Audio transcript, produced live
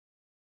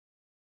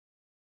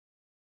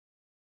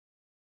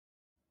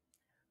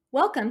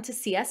Welcome to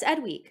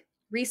CSEd Week,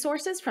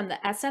 resources from the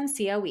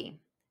SMCOE.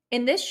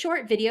 In this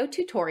short video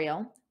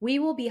tutorial, we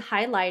will be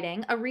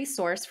highlighting a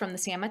resource from the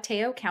San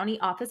Mateo County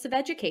Office of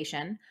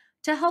Education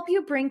to help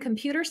you bring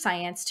computer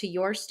science to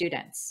your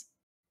students.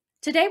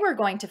 Today, we're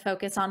going to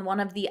focus on one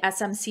of the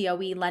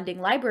SMCOE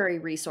lending library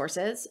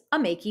resources, a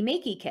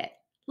Makey kit.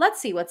 Let's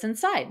see what's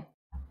inside.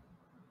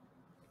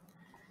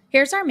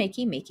 Here's our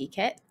Makey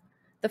kit.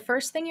 The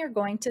first thing you're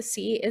going to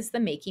see is the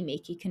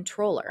Makey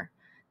controller.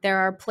 There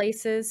are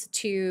places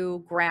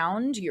to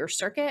ground your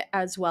circuit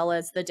as well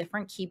as the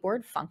different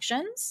keyboard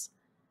functions.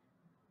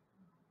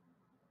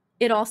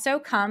 It also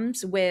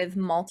comes with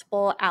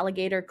multiple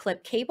alligator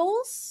clip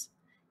cables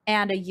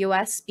and a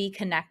USB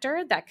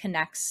connector that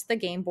connects the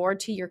game board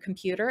to your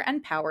computer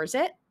and powers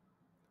it.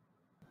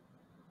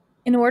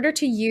 In order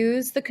to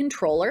use the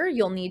controller,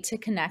 you'll need to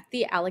connect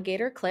the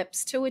alligator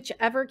clips to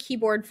whichever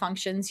keyboard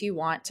functions you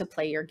want to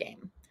play your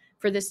game.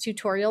 For this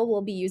tutorial,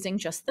 we'll be using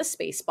just the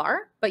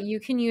spacebar, but you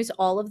can use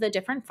all of the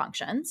different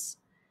functions.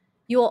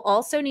 You will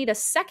also need a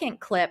second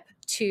clip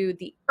to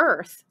the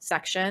Earth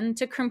section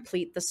to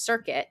complete the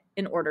circuit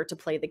in order to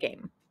play the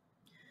game.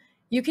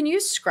 You can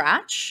use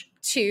Scratch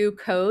to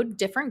code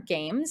different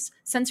games.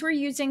 Since we're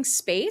using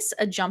space,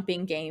 a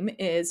jumping game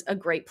is a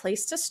great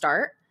place to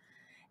start.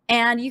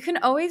 And you can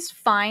always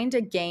find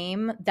a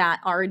game that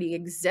already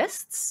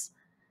exists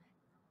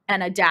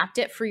and adapt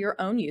it for your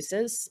own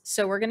uses.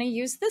 So we're going to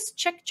use this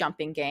chick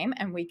jumping game,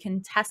 and we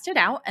can test it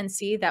out and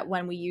see that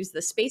when we use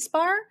the space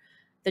bar,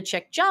 the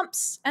chick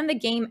jumps and the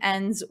game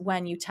ends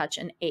when you touch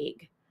an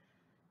egg.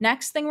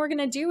 Next thing we're going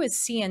to do is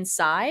see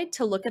inside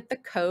to look at the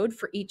code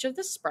for each of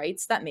the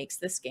sprites that makes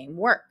this game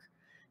work.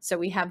 So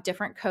we have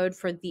different code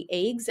for the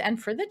eggs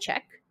and for the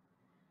chick,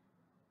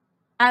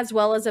 as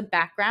well as a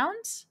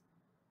background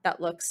that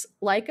looks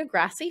like a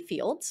grassy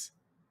field.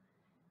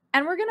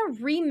 And we're going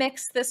to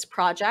remix this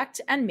project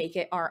and make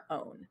it our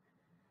own.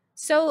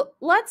 So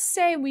let's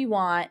say we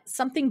want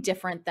something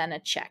different than a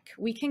chick.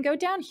 We can go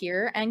down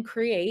here and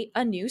create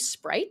a new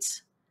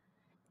sprite.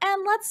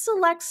 And let's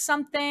select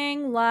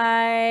something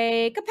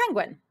like a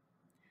penguin.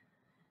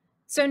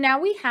 So now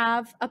we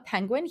have a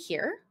penguin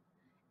here.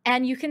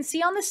 And you can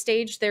see on the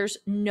stage there's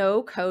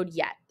no code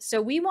yet.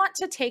 So we want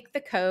to take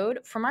the code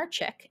from our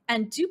chick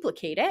and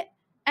duplicate it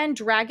and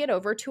drag it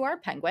over to our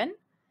penguin.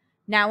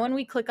 Now, when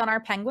we click on our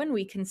penguin,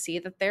 we can see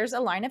that there's a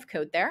line of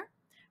code there.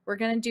 We're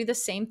going to do the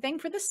same thing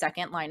for the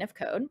second line of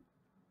code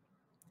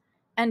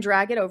and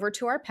drag it over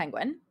to our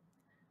penguin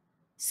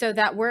so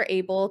that we're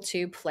able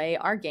to play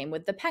our game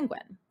with the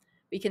penguin.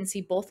 We can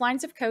see both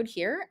lines of code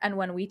here, and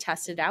when we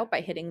test it out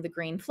by hitting the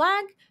green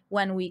flag,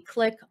 when we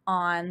click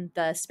on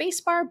the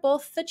spacebar,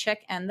 both the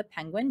chick and the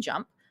penguin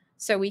jump.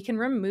 So we can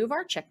remove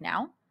our chick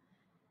now.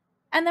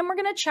 And then we're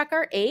going to check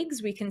our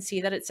eggs. We can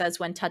see that it says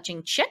when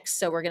touching chicks,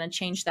 so we're going to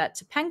change that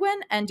to penguin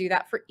and do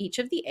that for each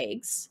of the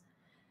eggs.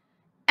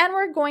 And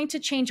we're going to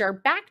change our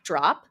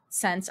backdrop.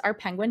 Since our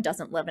penguin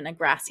doesn't live in a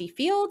grassy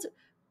field,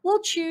 we'll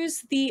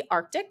choose the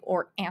Arctic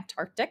or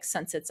Antarctic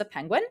since it's a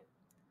penguin.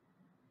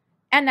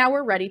 And now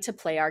we're ready to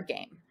play our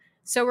game.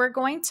 So we're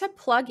going to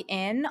plug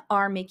in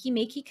our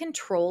Makey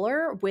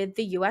controller with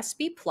the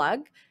USB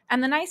plug.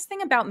 And the nice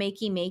thing about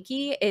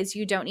Makey is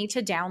you don't need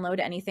to download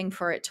anything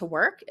for it to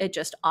work. It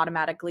just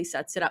automatically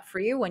sets it up for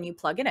you when you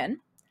plug it in.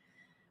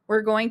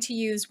 We're going to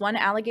use one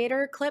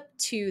alligator clip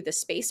to the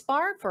space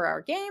bar for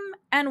our game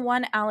and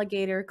one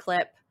alligator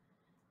clip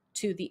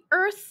to the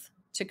Earth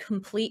to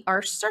complete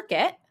our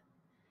circuit.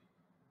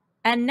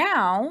 And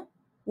now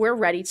we're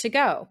ready to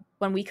go.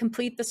 When we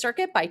complete the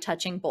circuit by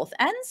touching both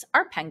ends,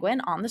 our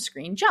penguin on the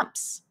screen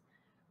jumps.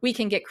 We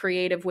can get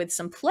creative with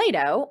some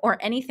Play-Doh or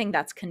anything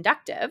that's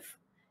conductive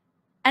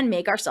and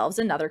make ourselves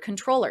another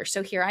controller.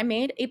 So here I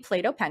made a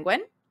Play-Doh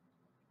penguin.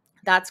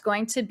 That's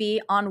going to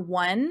be on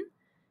one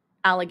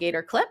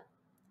alligator clip.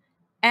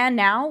 And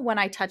now when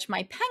I touch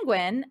my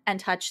penguin and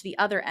touch the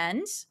other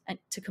end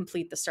to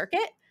complete the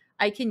circuit,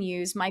 I can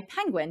use my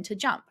penguin to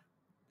jump.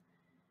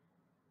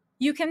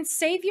 You can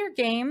save your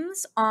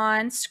games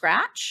on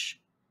Scratch.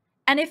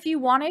 And if you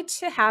wanted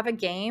to have a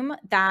game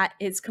that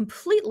is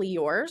completely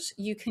yours,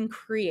 you can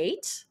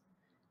create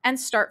and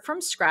start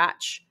from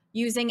scratch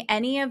using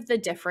any of the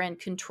different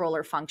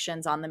controller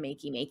functions on the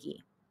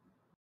Makey.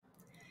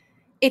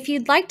 If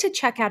you'd like to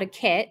check out a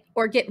kit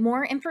or get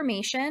more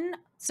information,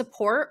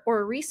 support,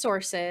 or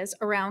resources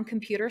around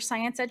computer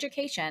science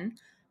education,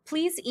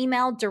 please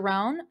email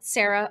Daron,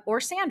 Sarah, or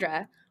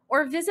Sandra,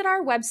 or visit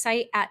our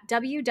website at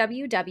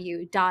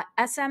www.smcoe.org.